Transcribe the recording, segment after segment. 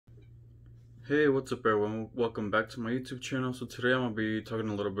Hey, what's up everyone? Welcome back to my YouTube channel. So today I'm going to be talking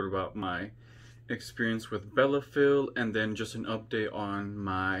a little bit about my experience with Bellafill and then just an update on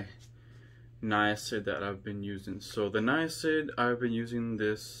my Niacid that I've been using. So the Niacid, I've been using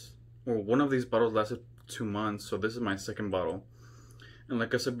this, or one of these bottles lasted 2 months, so this is my second bottle. And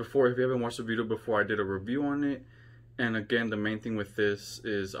like I said before, if you haven't watched the video before, I did a review on it. And again, the main thing with this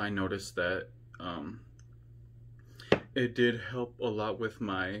is I noticed that it did help a lot with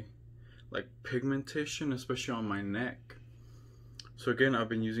my pigmentation, especially on my neck. So again, I've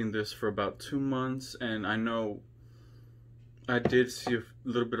been using this for about 2 months, and I know I did see a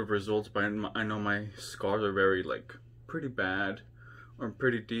little bit of results, but I know my scars are very pretty bad or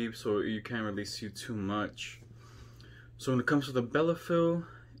pretty deep, so you can't really see too much. So when it comes to the Bellafill,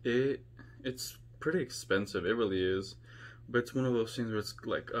 it's pretty expensive. It really is, but it's one of those things where it's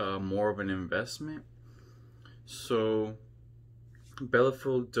more of an investment. So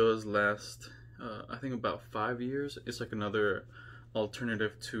Bellafill does last, I think, about 5 years. It's like another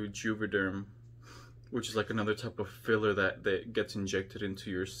alternative to Juvederm, which is like another type of filler that gets injected into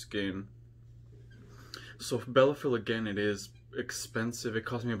your skin. So for Bellafill, again, it is expensive. It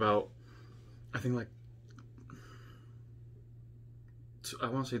cost me about, I think, I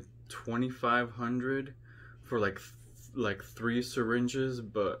want to say $2,500 for like 3 syringes,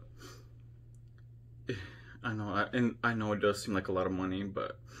 but I know it does seem like a lot of money,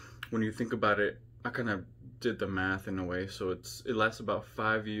 but when you think about it, I kind of did the math in a way. So it lasts about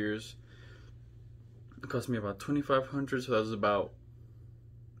 5 years. It cost me about $2,500, so that was about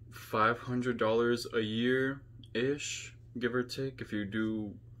 $500 a year ish, give or take, if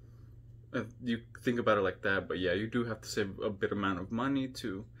you think about it like that. But yeah, you do have to save a bit amount of money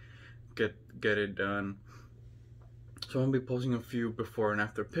to get it done. So I'm gonna be posting a few before and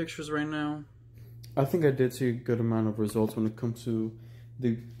after pictures right now. I think I did see a good amount of results when it comes to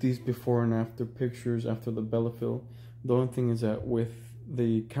these before and after pictures after the Bellafill. The only thing is that with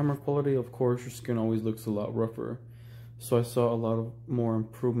the camera quality, of course, your skin always looks a lot rougher. So I saw a lot of more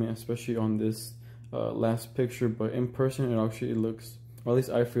improvement, especially on this last picture. But in person, it actually looks, or at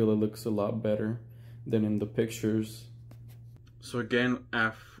least I feel it looks a lot better than in the pictures. So again,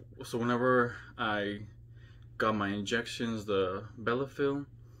 so whenever I got my injections, the Bellafill,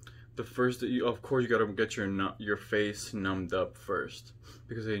 the first, of course, you gotta get your face numbed up first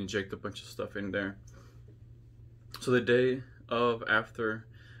because they inject a bunch of stuff in there. So the day of after,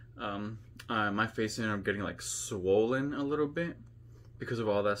 my face ended up getting swollen a little bit because of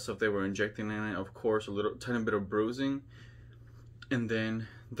all that stuff they were injecting in it. Of course, a tiny bit of bruising, and then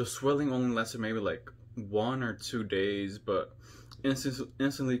the swelling only lasted maybe 1 or 2 days, but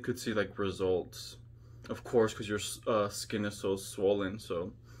instantly could see results. Of course, because your skin is so swollen.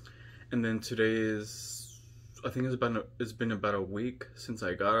 So. And then today is, I think it's been about a week since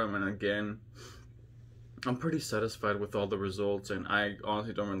I got them, and again, I'm pretty satisfied with all the results, and I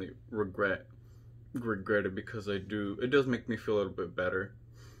honestly don't really regret it because it does make me feel a little bit better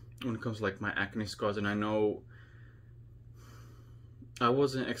when it comes to my acne scars. And I know I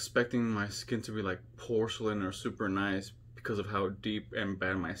wasn't expecting my skin to be like porcelain or super nice because of how deep and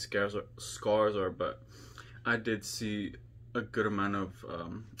bad my scars are, but I did see a good amount of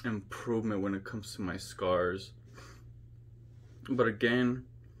improvement when it comes to my scars. But again,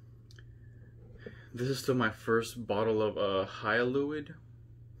 this is still my first bottle of Hyaluronic,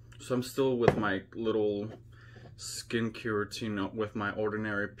 so I'm still with my little skincare routine with my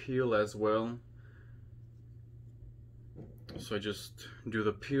ordinary peel as well. So I just do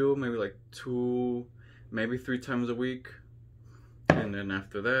the peel maybe 2, maybe 3 times a week, and then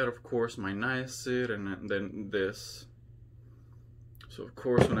after that, of course, my Niacid, and then this. So of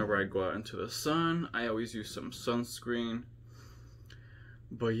course, whenever I go out into the sun, I always use some sunscreen.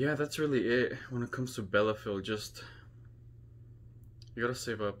 But yeah, that's really it when it comes to Bellafill. Just, you gotta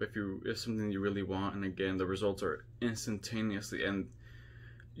save up if it's something you really want. And again, the results are instantaneously, and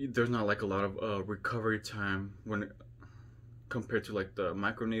there's not a lot of recovery time compared to the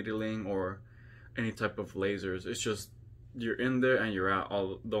microneedling or any type of lasers. It's just you're in there and you're out.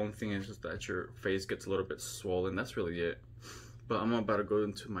 The only thing is just that your face gets a little bit swollen. That's really it. But I'm about to go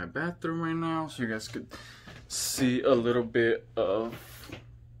into my bathroom right now so you guys could see a little bit of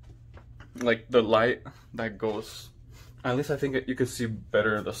the light that goes. At least I think you can see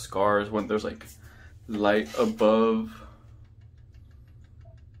better the scars when there's light above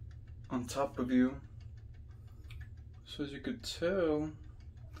on top of you. So as you could tell,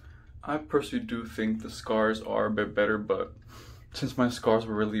 I personally do think the scars are a bit better, but since my scars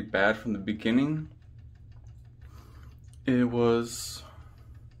were really bad from the beginning, it was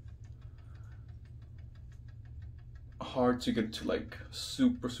hard to get to like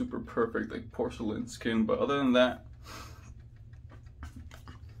super perfect like porcelain skin, but other than that,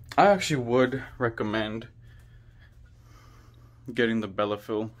 I actually would recommend getting the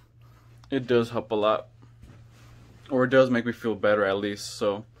Bellafill. It does help a lot, or it does make me feel better at least.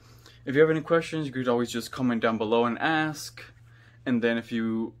 So if you have any questions, you could always just comment down below and ask. And then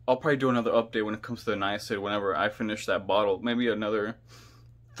I'll probably do another update when it comes to the Niacid whenever I finish that bottle. Maybe another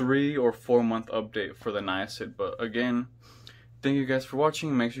 3 or 4 month update for the Niacid. But again, thank you guys for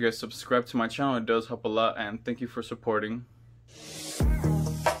watching. Make sure you guys subscribe to my channel. It does help a lot, and thank you for supporting.